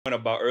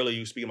About earlier,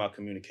 you speaking about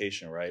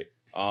communication, right?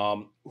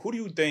 Who do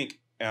you think?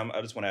 I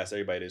just want to ask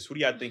everybody this: who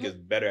do y'all think is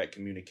better at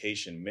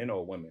communication, men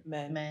or women?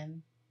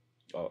 Men.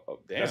 Oh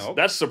damn!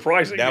 That's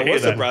surprising. That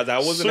was surprising. I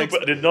wasn't.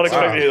 Did not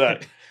expect to hear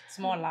that. It's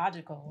more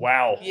logical.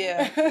 Wow.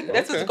 Yeah.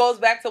 This just goes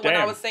back to when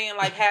I was saying,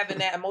 like, having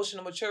that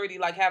emotional maturity,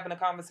 like having a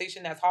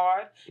conversation that's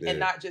hard and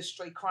not just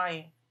straight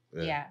crying.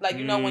 Yeah. Like,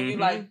 you know, when you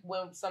like,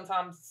 when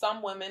sometimes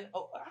some women,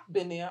 I've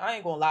been there, I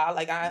ain't gonna lie,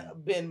 like,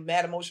 I've been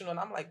mad emotional and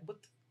I'm like, what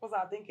was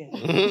I thinking?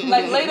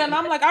 Like, later, and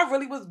I'm like, I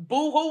really was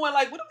boo-hooing,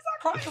 like, what was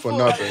I crying for? For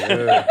nothing,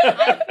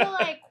 I feel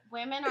like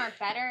women are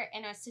better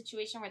in a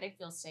situation where they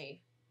feel safe.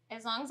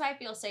 As long as I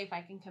feel safe,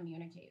 I can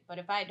communicate. But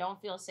if I don't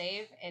feel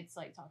safe, it's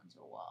like talking to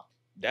a wall.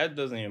 That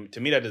doesn't even, to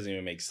me, that doesn't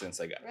even make sense.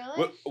 Like,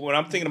 really? When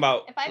I'm thinking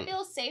about, if I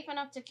feel safe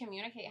enough to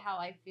communicate how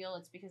I feel,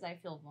 it's because I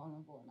feel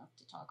vulnerable enough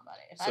to talk about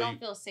it. If I don't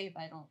feel safe,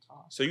 I don't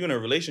talk. So you're in a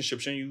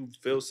relationship, shouldn't you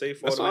feel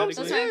safe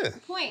automatically? That's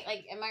my point.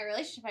 Like, in my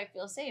relationship, I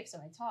feel safe, so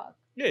I talk.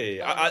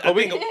 Yeah. I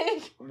think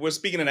we're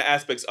speaking in the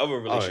aspects of a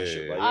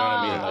relationship. Like, you know what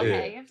I mean? Like,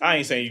 okay. I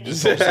ain't saying you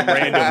just talk some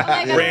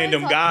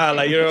random guy.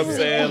 Like, you know what I'm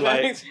saying?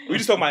 Like, we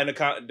just talking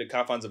about in the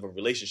confines of a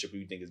relationship who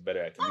you think is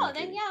better at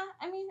communicating. Oh, then yeah.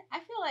 I mean, I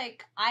feel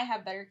like I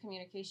have better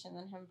communication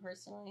than him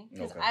personally.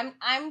 Because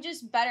I'm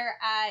just better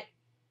at,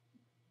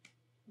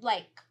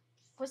 like,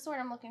 what's the word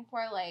I'm looking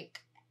for? Like,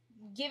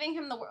 giving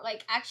him the word,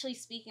 like, actually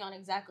speaking on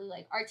exactly,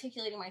 like,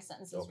 articulating my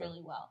sentences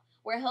really well.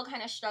 Where he'll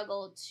kind of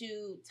struggle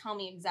to tell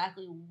me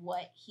exactly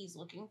what he's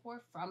looking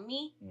for from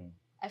me.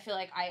 I feel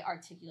like I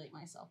articulate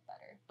myself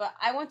better. But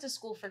I went to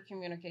school for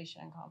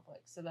communication and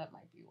conflict, so that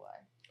might be why.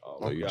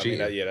 Oh, you I mean,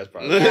 that's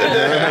probably.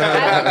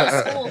 I went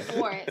to school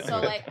for it, so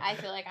like I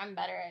feel like I'm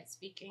better at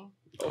speaking.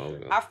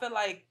 I feel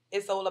like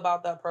it's all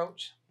about the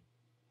approach.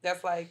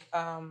 That's like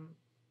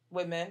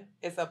with men,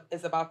 it's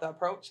about the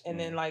approach, and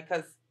then like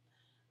because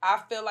I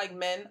feel like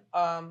men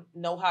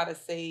know how to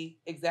say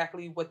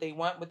exactly what they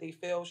want, what they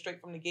feel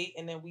straight from the gate,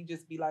 and then we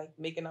just be like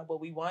making up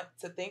what we want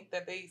to think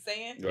that they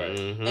saying, right?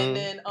 And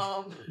then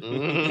we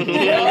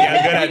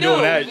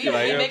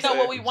make up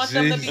what we want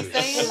them to be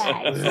saying,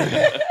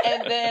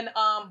 and then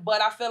but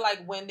I feel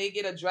like when they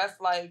get addressed,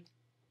 like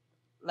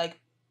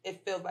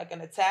it feels like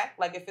an attack,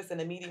 like if it's an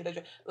immediate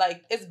address,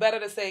 like it's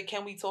better to say,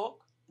 "Can we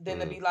talk?" than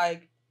to be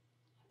like,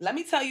 let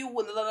me tell you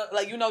what,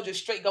 like, you know,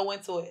 just straight go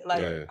into it.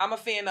 Like, I'm a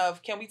fan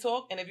of, can we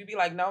talk? And if you be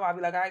like, no, I'll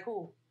be like, all right,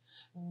 cool.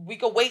 We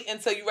could wait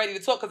until you're ready to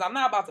talk, because I'm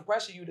not about to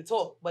pressure you to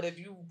talk. But if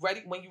you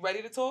ready, when you're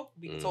ready to talk,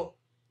 we can talk.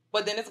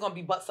 But then it's going to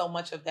be but so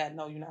much of that,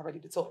 no, you're not ready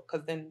to talk,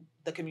 because then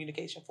the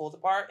communication falls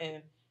apart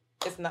and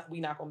it's not, we're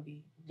not going to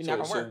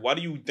work. So why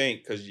do you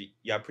think, because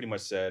y'all pretty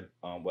much said,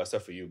 well,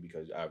 except for you,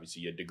 because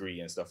obviously your degree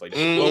and stuff like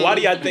that. Well, why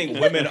do y'all think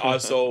women are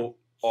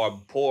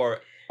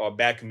poor or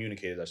bad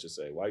communicators, I should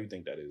say? Why do you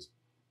think that is?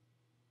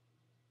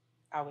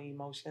 Our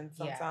emotions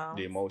sometimes.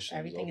 The emotions.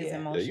 Everything is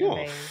emotion you're on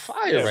based.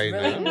 fire right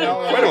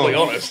now. Incredibly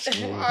honest.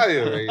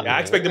 Fire right now. I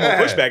expected more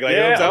pushback. Like, you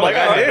know what I'm saying? Like,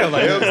 damn,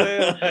 like, you know what I'm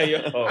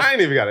saying? I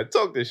ain't even got to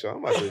talk this show. I'm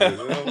about to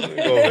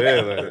go over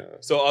there. Like,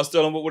 so,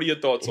 Sterling, what are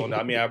your thoughts on that?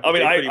 I mean,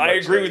 I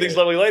agree with these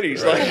lovely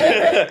ladies.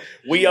 Right. Like,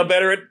 we are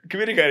better at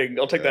communicating.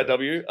 I'll take that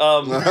W.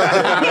 But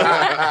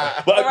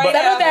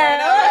settle down.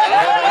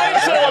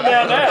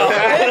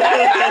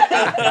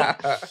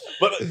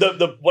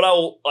 But what I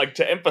will like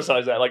to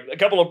emphasize that, like a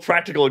couple of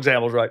practical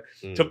examples, right?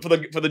 For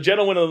the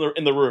gentlemen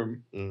in the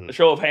room, a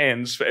show of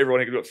hands for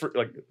everyone.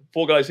 Like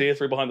 4 guys here,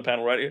 3 behind the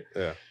panel right here.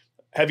 Yeah.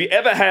 Have you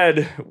ever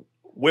had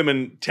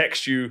women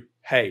text you,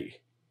 "Hey"?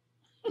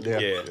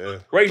 Yeah.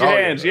 Raise your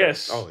hands.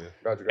 Yes. Oh yeah.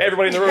 Gotcha.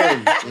 Everybody in the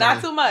room.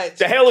 Not too much.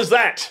 The hell is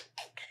that?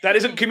 That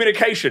isn't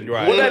communication.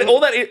 Right. All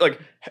that is, like,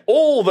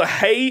 all the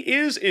 "hey"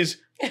 is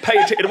pay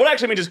attention. What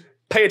actually means is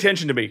pay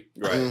attention to me,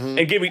 right?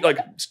 And give me, like,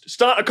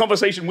 start a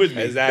conversation with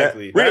me.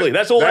 Exactly.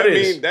 That's all that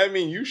is. That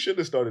means you should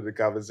have started the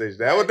conversation.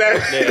 That what that?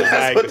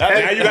 Exactly.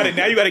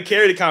 Now you got to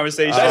carry the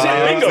conversation. That's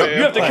it. Bingo.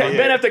 You have to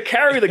men have to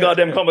carry the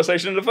goddamn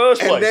conversation in the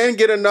first place, and then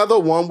get another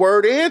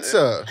one-word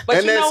answer, but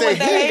and then say,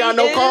 "He ain't got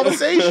no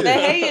conversation." The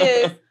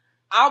 "hey" is,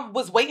 I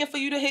was waiting for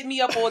you to hit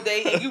me up all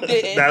day and you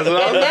didn't. That's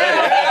what I'm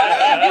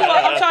saying.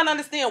 I'm trying to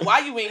understand why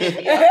you ain't hit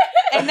me up.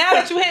 And now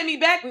that you hit me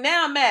back,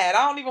 now I'm mad.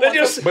 I don't even want to.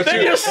 But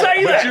you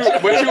say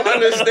that. But you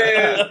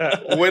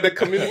understand where the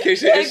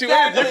communication issue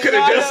is. You could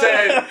have just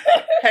said,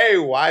 "Hey,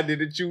 why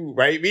didn't you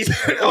write me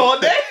all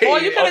day?" Or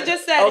you could have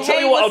just said, I'll tell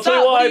you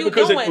why.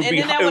 Because it would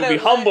be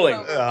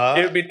humbling.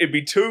 It'd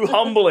be too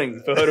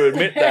humbling for her to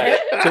admit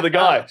that to the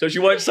guy, so she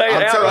won't say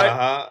it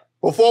outright.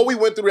 Before we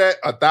went through that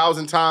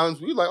 1,000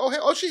 times, we were like,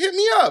 oh, she hit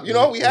me up. You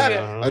know, we had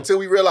it until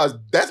we realized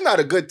that's not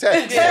a good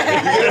text. You know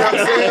what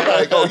I'm saying?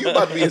 Like, oh, you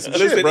about to be in some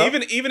shit, bro.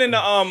 Even in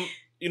the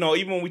you know,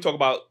 even when we talk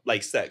about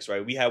like sex,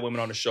 right? We have women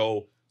on the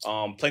show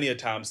plenty of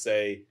times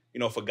say, you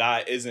know, if a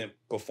guy isn't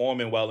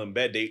performing well in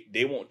bed,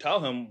 they won't tell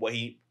him what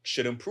he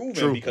should improve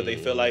in because they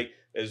feel like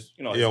is his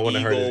You don't wanna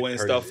hurt ego his- and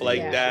hurt stuff his like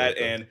ego. that.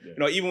 Yeah. And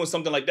even with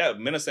something like that,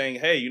 men are saying,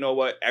 hey, you know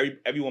what?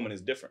 Every woman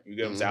is different. You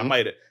get what I'm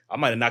saying? I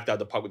might have knocked out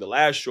the park with the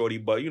last shorty,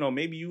 but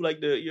maybe you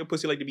your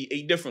pussy like to be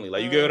ate differently.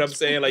 Like, you get what I'm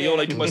saying? Like, you don't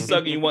like too much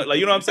sucking. You want, like,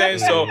 you know what I'm saying?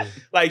 So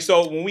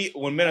so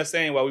when men are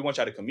saying, well, we want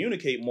y'all to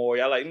communicate more,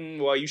 y'all like,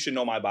 well, you should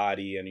know my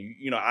body,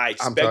 and I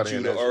expect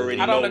you to already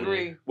I don't know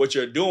agree. what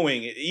you're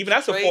doing. Even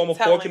that's a Straight form of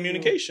poor telling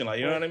communication. Like,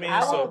 you know what I mean? I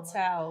So won't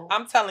tell.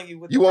 I'm telling you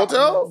what You the won't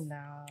problem tell? is. No.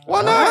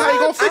 Why not? How you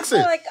gonna fix I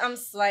feel it? like I'm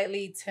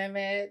slightly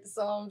timid,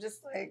 so I'm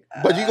just like.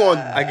 But you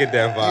gonna- I get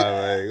that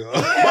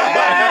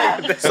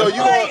vibe. Like, So you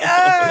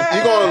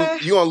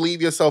gonna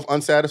leave yourself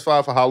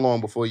unsatisfied for how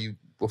long before you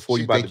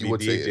she about think to you be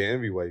would say DJ it?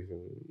 Envy wife.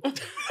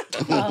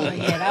 Oh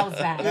yeah, that was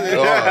bad.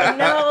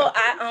 Oh.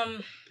 No,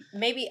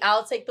 maybe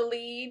I'll take the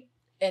lead,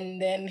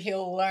 and then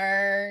he'll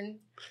learn.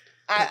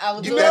 I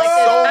will You do it got like so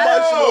this.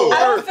 much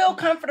I don't more. feel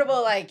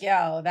comfortable. Like,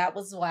 yo, that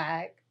was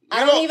whack. I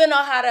You don't don't- even know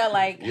how to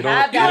like You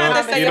have don't that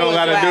conversation.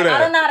 gotta do I don't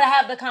that. know how to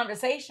have the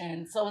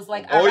conversation, so it's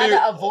like I'd All you-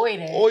 rather avoid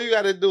it. All you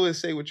gotta do is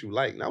say what you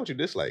like, not what you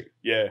dislike.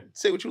 yeah.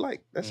 Say what you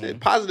like. That's it.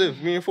 Positive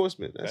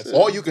reinforcement. That's it.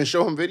 Or you can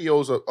show him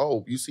videos of,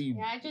 you see.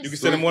 Yeah, I just You can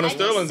send him one of I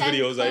just Sterling's send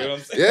videos. Like, you know what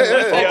I'm saying?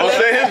 Yeah. Oh,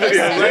 say his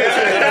videos.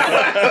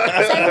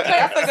 Send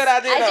That's a good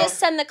idea. I though. just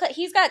send the clip.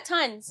 He's got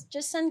tons.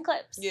 Just send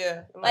clips.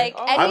 Yeah. Like,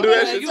 I do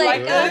that shit you too.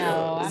 like that?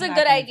 No, It's I'm a not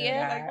good gonna do idea.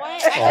 that. Like,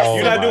 what? Oh,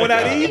 You're not my doing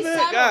that God. either?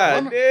 Settle.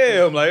 God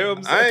damn. Like, you know what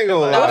I'm saying? I ain't gonna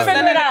We'll lie. figure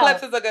Sending it the out.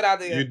 clips is a good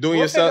idea. You're doing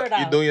We'll yourself. figure it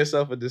You're out. doing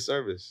yourself a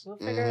disservice. We'll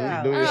figure it Mhm. out.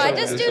 I don't know. I yourself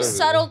just a do disservice.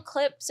 subtle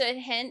clips and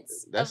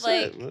hints That's of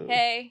like, it, man.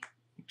 hey,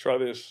 Try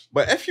this.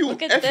 But if you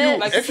Look at if you this.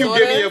 Like if you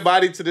sorta. giving your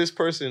body to this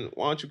person,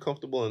 why aren't you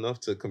comfortable enough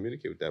to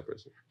communicate with that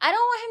person? I don't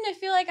want him to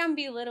feel like I'm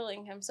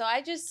belittling him, so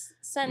I just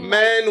send.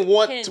 Men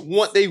hints.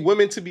 want they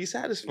women to be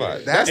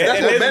satisfied. That's And what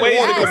there's men ways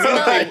to want. Yes,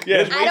 communicate. no,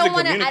 There's I ways to don't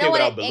want to. I communicate don't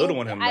without want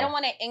belittling him. I don't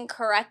want to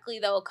incorrectly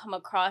though come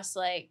across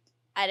like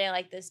I didn't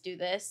like this. Do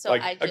this. So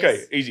Like, I just.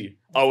 okay, easy.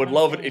 I would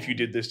love it if you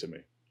did this to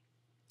me.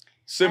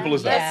 Simple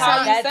as that. That's how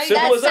you say it.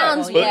 Simple as that.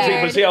 sounds But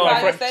weird. see how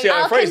I Right. phrase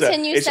I'll that.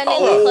 continue It's sending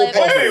all- the clips.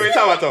 Wait,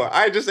 time out.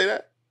 I ain't just say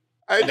that.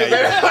 I ain't just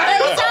say But it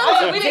that.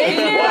 sounds We didn't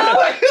hear you.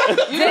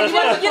 You didn't say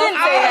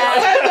that.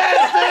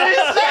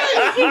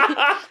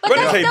 But Run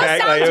the that tape still back,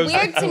 like, sounds it was-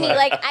 weird to me.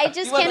 Like I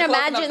just You wasn't can't close enough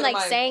imagine to the like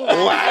mic. saying that.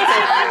 Wow.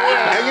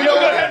 That's And you You know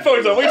got what?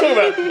 headphones on. What are you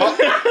talking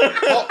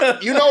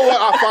about? You know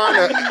what I find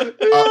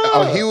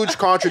a huge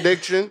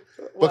contradiction?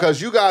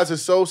 Because you guys are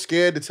so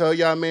scared to tell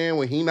y'all man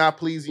when he not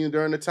pleasing you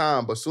during the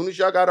time. But as soon as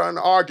y'all got an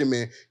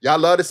argument, y'all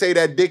love to say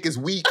that dick is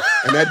weak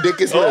and that dick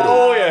is little.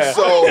 Oh, yeah.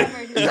 So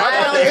y'all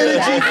got the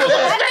energy for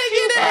that.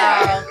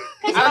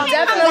 I'm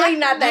definitely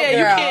not that Yeah, you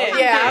girl. can't.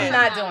 Yeah, You I'm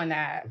not doing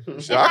that.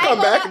 So I'll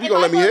come back if you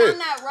gonna let me hit.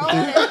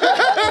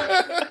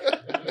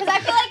 Because I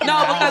feel like in No, a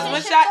because when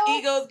relationship, y'all though,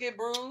 egos get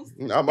bruised,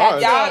 I'm all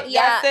right. y'all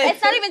yeah, said-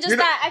 it's not even just You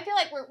know- that. I feel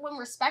like when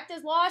respect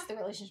is lost, the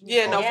relationship.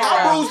 Yeah, no, is for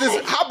How real.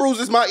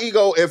 bruised is my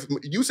ego if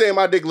you saying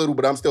my dick little,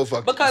 but I'm still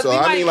fucking? because so we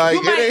I might, mean, like,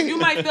 you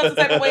might feel some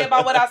type of way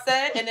about what I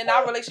said, and then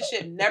our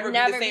relationship never be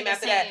Never the be same the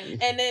after same.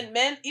 that. And then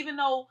men, even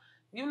though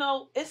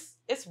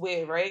it's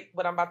weird, right?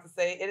 What I'm about to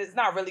say, it is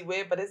not really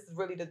weird, but it's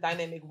really the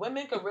dynamic.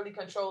 Women can really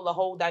control the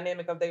whole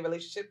dynamic of their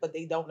relationship, but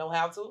they don't know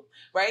how to,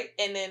 right?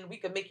 And then we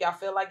can make y'all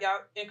feel like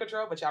y'all in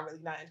control, but y'all really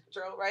not in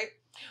control, right?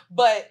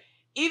 But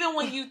even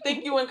when you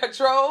think you in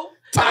control,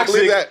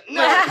 toxic. Toxic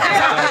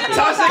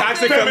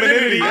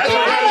femininity.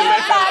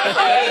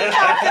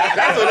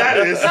 That's what that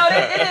is. No,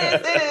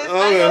 it is.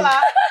 I ain't gonna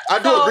lie. I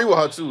do So, agree with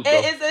her too. Though.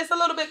 It's a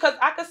little bit because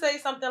I could say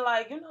something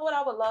like, you know what,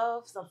 I would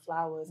love some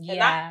flowers, and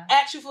Yeah. I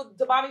ask you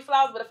to buy me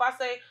flowers. But if I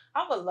say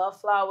I would love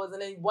flowers, and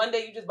then one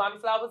day you just buy me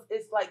flowers,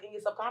 it's like in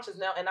your subconscious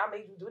now, and I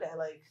made you do that.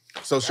 Like,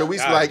 So should we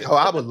God. like? Oh,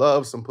 I would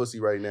love some pussy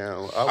right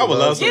now. I would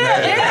love some yeah,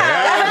 head.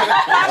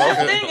 that's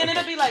Okay. the thing, and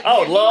it'll be like, I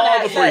would yeah, you love know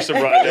a that, threesome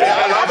like, right there. Yeah, I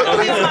love a That's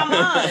threesome. in my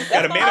mind.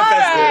 Gotta That's manifest it.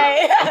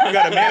 Right. You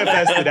gotta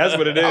manifest it. That's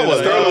what it is. I would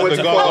Like, love went to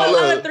too go far. I I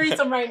love love a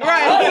threesome right now.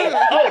 Right. I would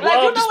Like, you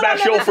love to know what smash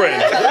I your never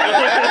friend. said?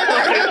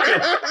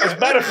 Let's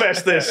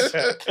manifest this.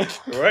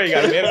 Right, you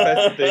gotta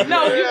manifest the thing.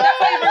 No, you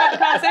definitely bring up the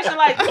conversation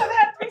like, you ever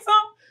had a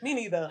threesome? Me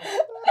neither.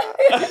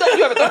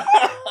 You ever thought?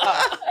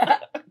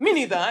 Me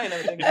neither. I ain't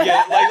never thinking.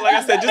 Yeah, like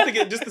I said,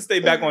 just to stay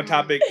back on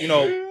topic,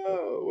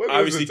 What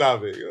obviously- is the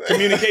topic?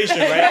 communication,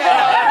 right?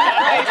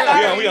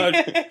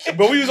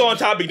 But we was on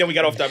topic, then we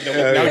got off topic,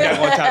 now we got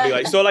on topic.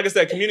 Like, so like I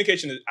said,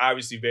 communication is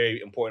obviously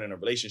very important in a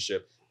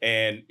relationship.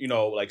 And,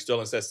 like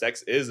Sterling said,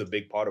 sex is a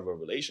big part of a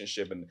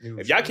relationship. And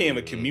if y'all can't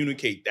even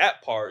communicate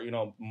that part,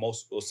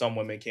 some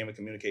women can't even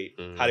communicate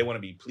how they want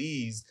to be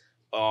pleased.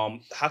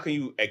 How can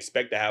you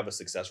expect to have a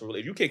successful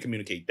relationship? If you can't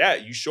communicate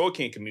that, you sure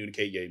can't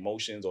communicate your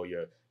emotions or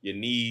your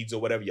needs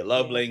or whatever, your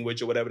love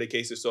language or whatever the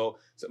case is. So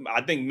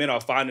I think men are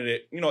finding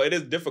it, it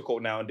is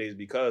difficult nowadays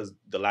because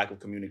the lack of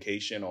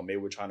communication, or maybe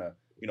we're trying to,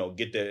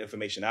 get the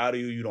information out of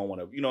you. You don't want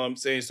to, you know what I'm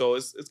saying? So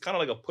it's kind of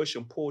like a push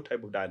and pull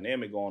type of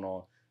dynamic going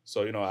on.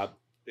 So,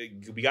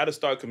 we got to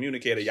start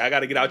communicating. Y'all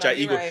got to get out y'all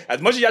egos. Right.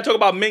 As much as y'all talk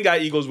about men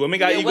got egos, women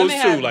got egos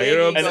too. Like, you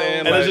know what I'm saying?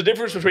 And there's a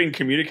difference between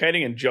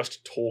communicating and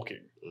just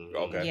talking.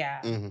 Okay.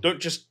 Yeah. Don't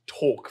just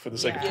talk for the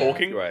sake of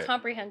talking. Right.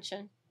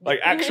 Comprehension. Like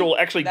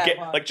actually That get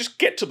part. like just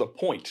get to the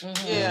point.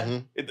 Yeah.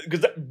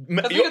 Because We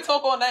can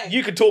talk all night.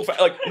 you could talk for,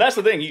 like that's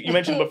the thing you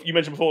mentioned. You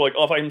mentioned before, like,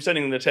 oh, if I'm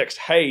sending the text,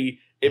 hey,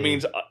 it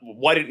means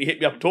why didn't you hit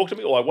me up and talk to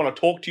me? Or I want to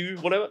talk to you,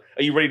 whatever.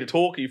 Are you ready to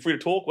talk? Are you free to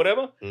talk?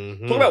 Whatever.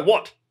 Talk about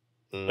what?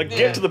 Like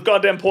get to the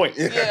goddamn point.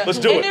 Yeah. Let's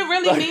do and it. it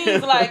really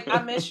means like I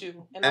miss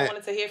you and I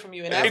wanted to hear from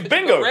you. And that's what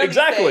bingo. you can really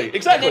Exactly. say.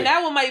 Exactly. And then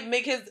that one might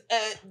make his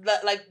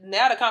like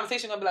now the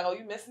conversation gonna be like, oh,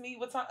 you miss me?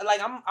 What time? Like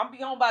I'm be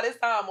home by this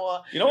time,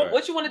 or You know what?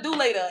 what you want to do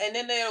later? And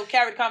then they'll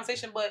carry the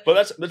conversation. But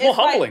that's more like-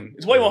 humbling.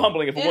 It's way more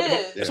humbling. If It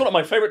is. It's one of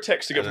my favorite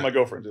texts to get from my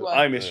girlfriend. What?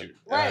 I miss you.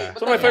 right,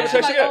 It's one of my favorite she's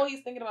texts like, to get. oh,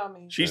 he's thinking about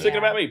me. She's thinking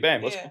about me.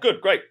 Bam. Let's Yeah. good.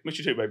 Great. Miss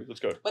you too, baby. Let's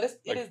go. But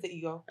it is the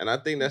ego. And I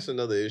think that's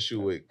another issue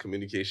with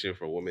communication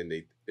for women.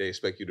 They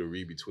expect you to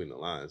read between the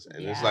lines.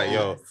 And it's like,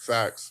 yo,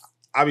 Facts.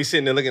 I be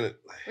sitting there looking at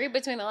Read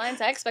between the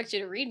lines. I expect you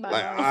to read my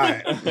like,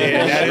 lines. all right.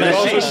 Yeah, that is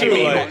also She true.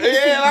 mean, Like,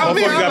 yeah, I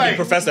mean, motherfuckers I'm gotta be like,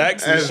 Professor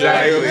X and shit.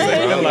 exactly.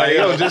 Like, I'm like,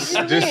 yo, like,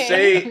 just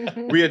say,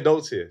 we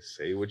adults here.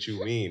 Say what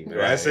you mean. Man.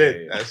 Right, That's yeah,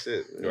 it. yeah. That's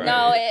it. Right. No,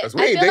 I 'Cause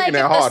we ain't feel like thinking if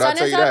that the hard, I'll sun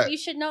tell is you up, that. you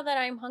should know that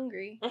I'm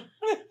hungry.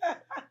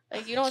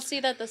 Like you don't see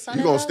that the sun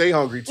You is gonna up. stay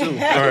hungry too.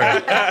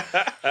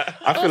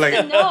 I feel like,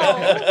 No.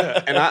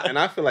 and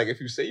I feel like if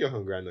you say you're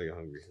hungry, I know you're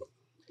hungry.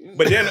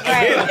 But then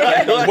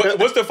again,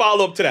 what's the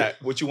follow up to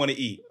that? What you want to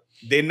eat?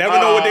 They never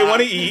know what they want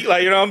to eat.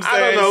 Like, you know what I'm I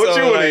saying? don't know what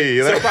you wanna like,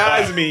 eat.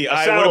 Surprise me. All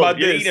right, what about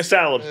You're this? eating a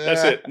salad.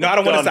 That's it. No, I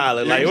don't want a Done.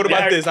 salad. Like, what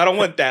about this? I don't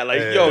want that. Like,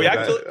 Yeah, yo, y'all,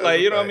 that- like,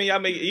 you know what I mean? Y'all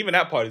make even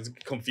that part is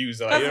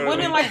confused. Like, Because you know what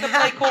I women mean? like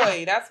to play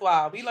coy. That's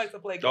why we like to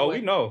play coy. Oh,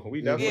 we know. We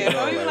definitely Yeah,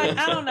 know. so you're like,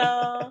 I don't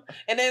know.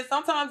 And then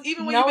sometimes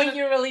even when Knowing you've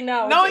you really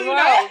know. no, you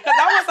know, because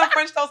I want some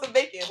French toast and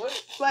bacon.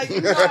 What? Like,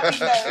 you know, I be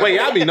that. Wait,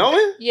 y'all be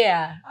knowing?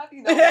 Yeah. I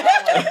be knowing what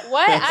I want.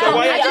 What? So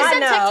why- I just I sent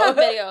know.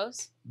 TikTok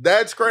videos.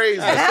 That's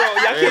crazy. So y'all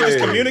can't just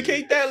Hey.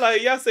 communicate that?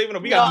 Like, y'all saving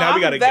up. We No, got now.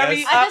 We got I'm to very,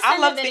 guess. I just I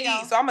sent love the to video.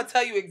 eat, so I'm gonna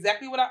tell you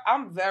exactly what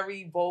I'm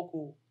very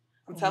vocal.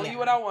 I'm telling you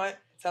what I want,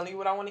 telling you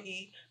what I want to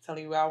eat,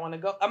 telling you where I want to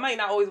go. I might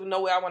not always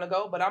know where I want to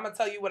go, but I'm gonna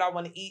tell you what I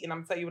want to eat, and I'm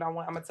gonna tell you what I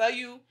want. I'm gonna tell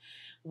you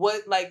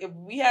what, like, if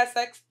we had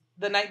sex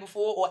the night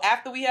before or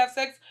after we have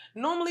sex.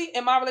 Normally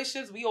in my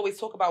relationships, we always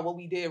talk about what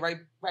we did right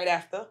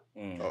after.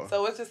 Oh.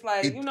 So it's just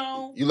like, you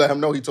know. You let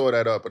him know he tore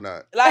that up or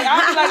not. Like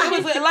I'll be like,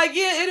 it was like,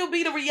 yeah, it'll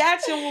be the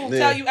reaction. We'll Yeah.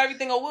 tell you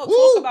everything, or we'll Woo.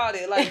 talk about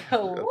it. Like,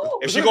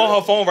 If she go on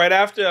her phone right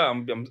after,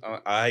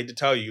 I hate to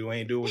tell you, you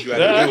ain't do what you had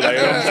to do. Like,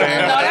 you know what I'm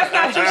saying? No, that's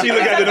not true. She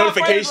look at the That's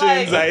my friends,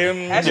 notifications. like,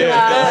 Like, that shit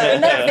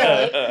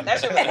yeah. that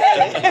shit was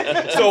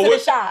bad. So Come to the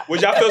would, shop.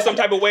 would y'all feel some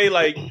type of way,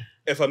 like,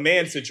 if a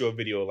man sent you a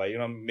video, like, you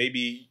know,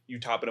 maybe you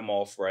topping him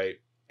off, right?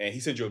 And he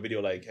sent you a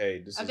video like,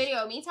 hey, this A is... video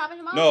of me topping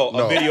him off? No,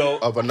 No, a video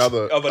of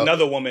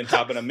another woman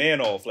topping a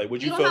man off. Like,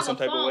 would you don't feel have some a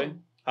type of way? phone.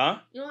 Huh?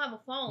 You don't have a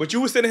phone. But you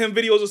were sending him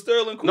videos of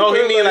Sterling Cooper. No,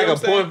 he mean like you know a what I'm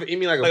saying? porn. He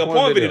mean like Like a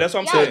porn video. That's what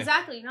I'm yeah, saying.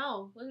 exactly.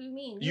 No. What do you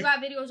mean? You You-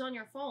 got videos on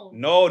your phone.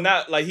 No,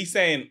 not like he's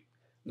saying...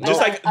 Just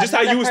No, like just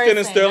how you another was sending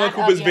person, Sterling not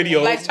Cooper's of your video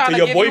man. Like trying to to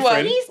your give you a-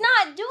 boyfriend. He's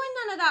not doing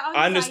none of that on I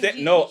his understand.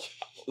 IG. No,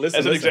 listen.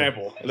 As an listen.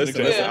 example.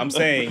 Listen, Yeah. I'm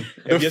saying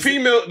The if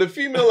you're-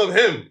 female of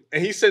him,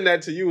 and he sent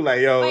that to you like,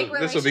 yo, Like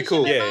this would be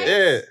cool. relationship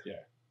Yeah. advice? Yeah.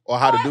 or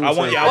how to do I want,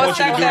 something. yeah, I want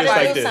you to do this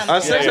like this. I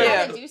said Like,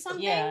 Yeah. how to do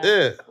something? Yeah.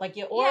 Yeah. Like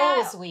your oral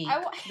Yeah, is weak. I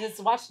wa- Just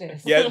watch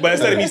this. Yeah, but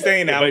instead of me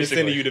saying that, I'm just Basically.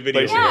 sending you the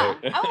video. Basically.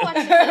 Yeah, I will watch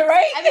it.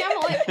 Right? I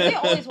mean, we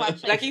always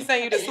watch it. Like he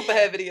sent you the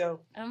superhead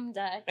video, I'm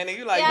dead. and then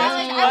you like, Yeah, that's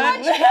like, what you I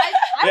want? watch it.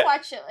 I Yeah.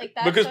 watch it like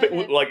that. Because so people,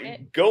 that-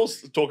 like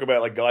girls talk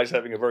about like guys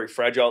having a very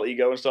fragile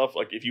ego and stuff.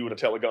 Like if you were to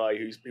tell a guy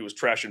who was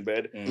trash in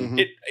bed, Mhm.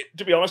 it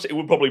to be honest, it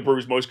would probably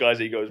bruise most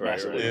guys' egos Right,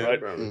 massively, Yeah.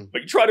 right? Right.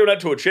 But you try doing that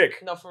to a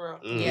chick, No, for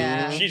real.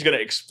 Yeah. she's gonna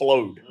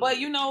explode. But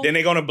you know, Then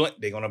they're gonna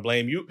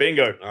blame you.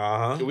 Bingo.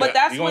 Uh huh. but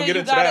that's We gonna when get you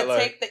into gotta that, like-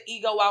 take the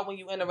ego out when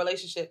you in a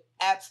relationship,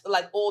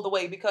 like all the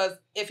way. Because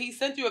if he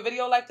sent you a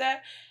video like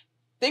that,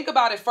 think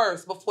about it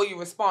first before you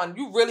respond.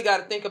 You really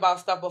gotta think about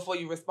stuff before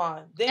you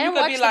respond. Then and you could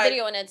watch be the like,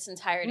 video in its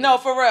entirety. no,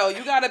 for real.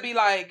 You gotta be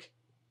like,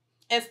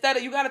 instead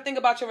of, you gotta think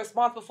about your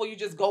response before you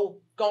just going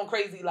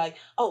crazy. Like,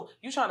 oh,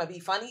 you trying to be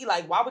funny?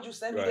 Like, why would you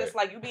send me Right. this?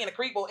 Like, you being a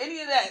creep or any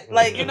of that?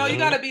 Like, you know, you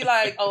gotta be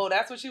like, oh,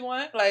 that's what you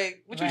want?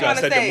 Like, what you Right. trying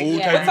to Gotta set the say? mood,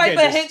 Yeah. What you type can't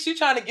of just- hints you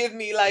trying to give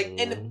me? Like,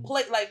 in the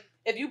play, like,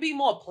 if you be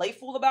more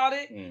playful about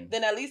it,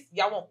 then at least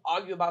y'all won't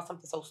argue about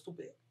something so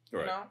stupid.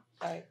 Right. You know?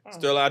 Like,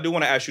 Still, I do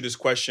want to ask you this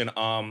question,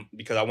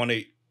 because I want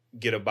to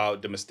get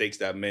about the mistakes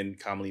that men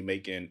commonly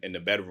make in the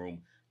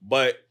bedroom.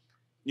 But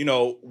you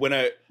know,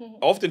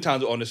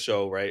 oftentimes on the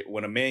show, right,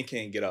 when a man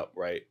can't get up,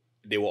 right,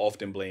 they will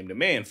often blame the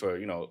man for,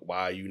 you know,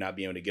 why are you not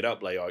being able to get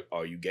up? Like,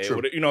 are you gay?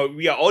 True. You know,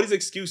 we got all these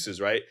excuses,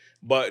 right?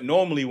 But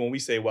normally when we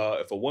say, well,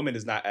 if a woman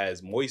is not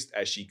as moist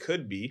as she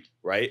could be,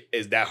 right,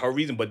 is that her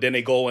reason? But then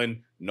they go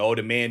and, no,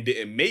 the man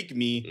didn't make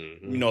me,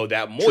 you know,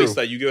 that moist.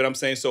 True. Like, you get what I'm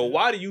saying? So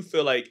why do you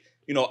feel like,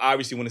 you know,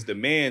 obviously when it's the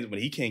man, when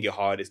he can't get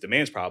hard, it's the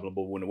man's problem.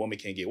 But when the woman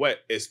can't get wet,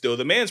 it's still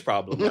the man's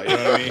problem. Like, you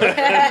know what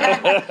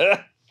I mean?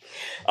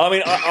 I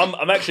mean,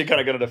 I'm actually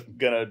kind of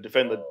gonna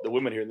defend the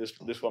women here in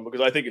this one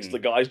because I think it's the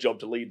guy's job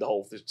to lead the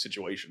whole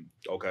situation.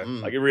 Okay.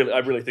 Like I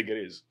really think it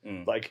is.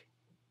 Like,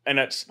 and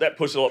that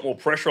puts a lot more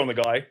pressure on the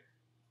guy.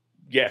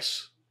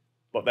 Yes,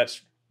 but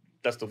that's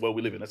the world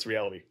we live in. That's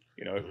reality.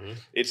 You know,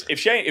 it's if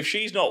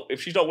she's not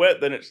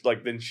wet, then it's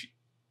like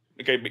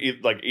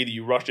like either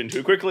you rushed in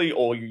too quickly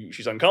or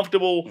she's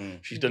uncomfortable.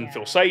 She doesn't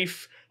feel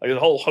safe. Like there's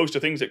a whole host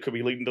of things that could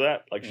be leading to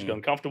that. Like she's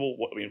uncomfortable.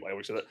 I mean, I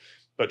always say that,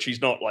 but she's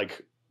not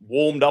like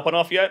warmed up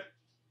enough yet.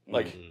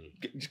 Like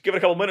just give it a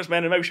couple of minutes,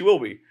 man, and maybe she will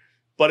be.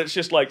 But it's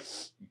just like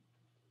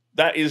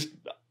that is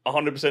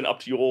 100%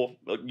 up to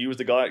you as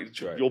the guy. It's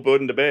your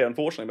burden to bear,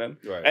 unfortunately, man.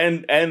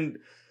 Right. And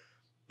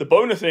the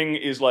boner thing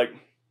is like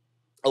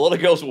a lot of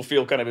girls will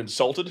feel kind of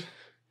insulted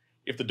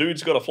if the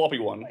dude's got a floppy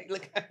one,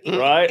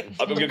 right?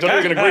 I know you're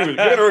going to agree with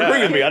me. You're going to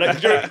agree with me. I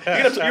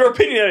know you're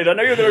opinionated. I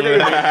know you're going to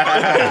agree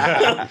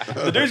with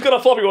me. The dude's got a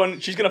floppy one.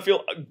 She's going to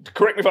feel.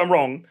 Correct me if I'm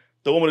wrong.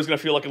 The woman is going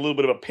to feel like a little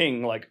bit of a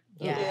ping. Like,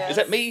 is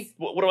that me?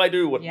 What do I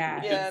do?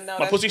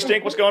 My pussy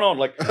stink. What's going on?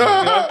 Like,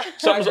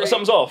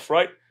 something's off,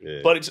 right?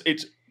 Yeah. But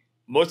it's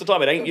most of the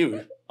time it ain't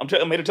you. I'm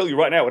here to tell you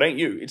right now, it ain't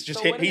you. It's just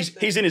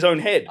he's in his own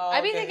head.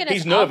 I'd be thinking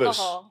he's it's nervous.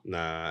 alcohol.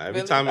 Nah,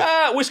 every time.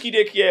 Whiskey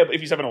dick, yeah. But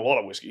if he's having a lot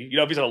of whiskey, you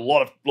know, if he's had a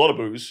lot of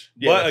booze.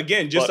 Yeah. But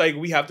again, like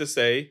we have to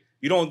say,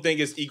 you don't think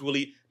it's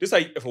equally just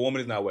like if a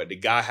woman is not wet, the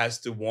guy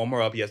has to warm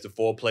her up. He has to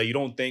foreplay. You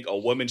don't think a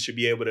woman should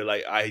be able to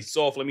like, he's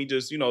soft. Let me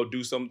just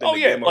do something. Oh to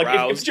yeah, get him like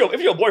aroused. if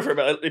it's your boyfriend,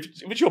 if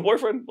it's your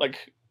boyfriend, like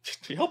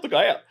you help the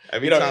guy out.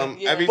 Every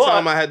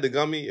time I had the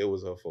gummy, it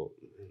was her fault.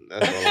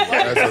 That's all.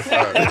 That's a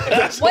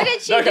fact. What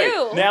did she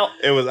do? Now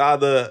it was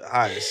either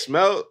how it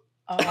smelled.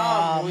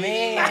 Oh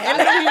man, I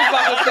knew you was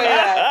about to say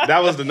that.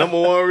 That was the number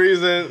one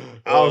reason.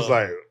 I was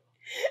like,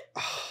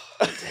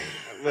 oh,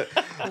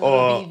 damn.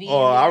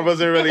 Or I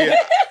wasn't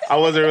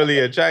really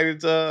attracted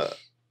to her.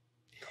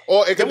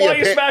 Or it could be why are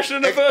you smashing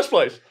in the first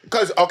place?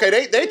 Because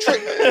they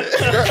trick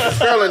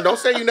Sterling. Don't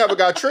say you never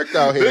got tricked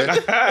out here.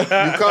 You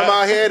come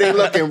out here, they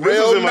looking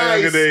real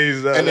nice,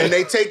 days, and then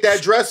they take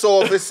that dress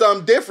off. It's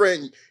something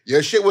different.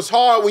 Your shit was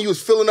hard when you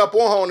was filling up on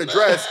her on the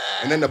dress,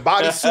 and then the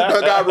bodysuit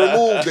got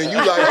removed, and you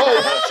like,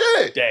 oh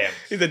shit! Damn,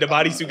 he said the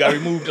bodysuit got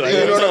removed. Like,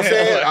 you know what I'm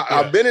saying?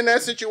 I've been in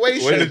that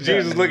situation. When the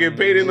jeans was looking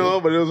painted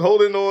on, but it was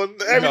holding on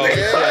everything.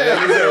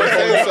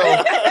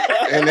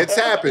 And it's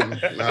happened.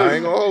 I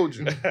ain't gonna hold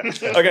you.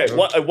 Okay,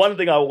 one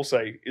thing I will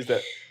say is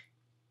that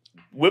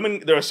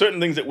women, there are certain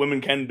things that women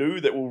can do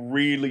that will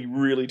really,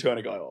 really turn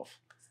a guy off.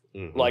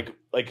 Like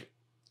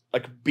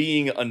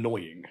being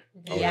annoying.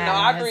 Yeah, no,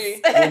 I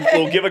agree.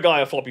 Will give a guy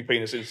a floppy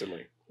penis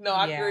instantly. No,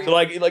 I agree. So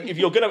like if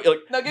you're gonna give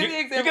me an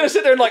example. You're gonna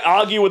sit there and like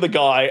argue with a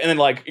guy and then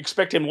like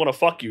expect him to want to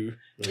fuck you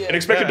and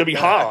expect it to be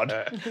hard.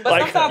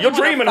 Like you're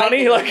dreaming,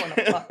 honey.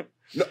 Like.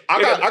 No,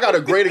 I got a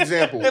great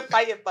example.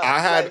 I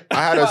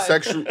had a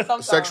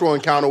sexual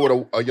encounter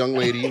with a young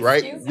lady,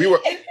 right?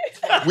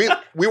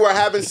 We were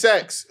having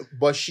sex,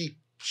 but she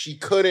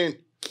couldn't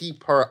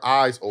keep her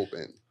eyes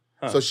open.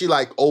 So she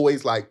like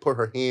always like put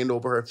her hand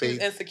over her face. She's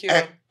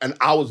insecure. And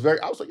I was like,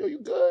 yo, you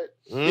good?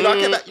 You know, I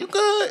came back, you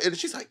good? And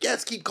she's like,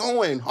 yes, keep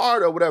going,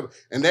 hard or whatever.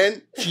 And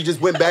then she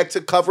just went back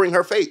to covering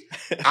her face.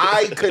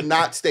 I could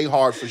not stay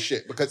hard for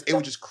shit because it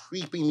was just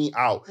creeping me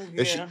out.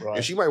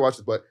 And she might watch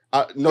this, but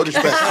no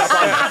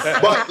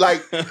disrespect. But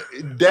like,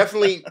 it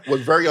definitely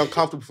was very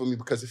uncomfortable for me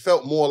because it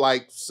felt more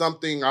like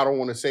something, I don't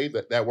want to say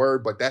that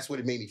word, but that's what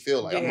it made me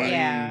feel like. I'm like,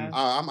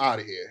 I'm out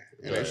of here.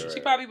 She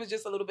probably was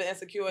just a little bit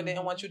insecure and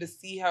didn't want you to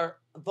see her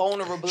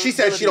vulnerability. She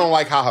said she don't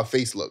like how her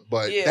face looked,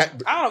 but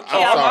I don't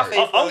care how my face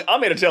looks.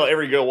 I'm here to tell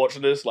every girl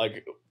watching this,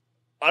 like,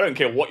 I don't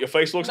care what your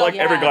face looks like.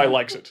 Every guy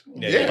likes it.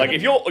 Like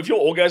if you're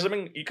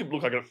orgasming, you could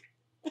look like a.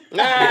 He's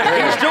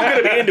still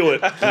gonna be into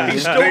it.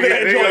 He's still gonna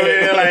enjoy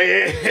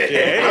it.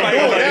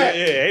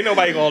 Ain't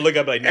nobody gonna look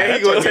up like that.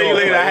 He gonna tell you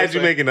later I had you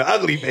making the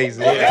ugly faces.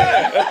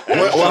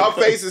 Well,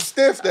 her face is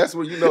stiff. That's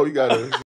when you know you gotta.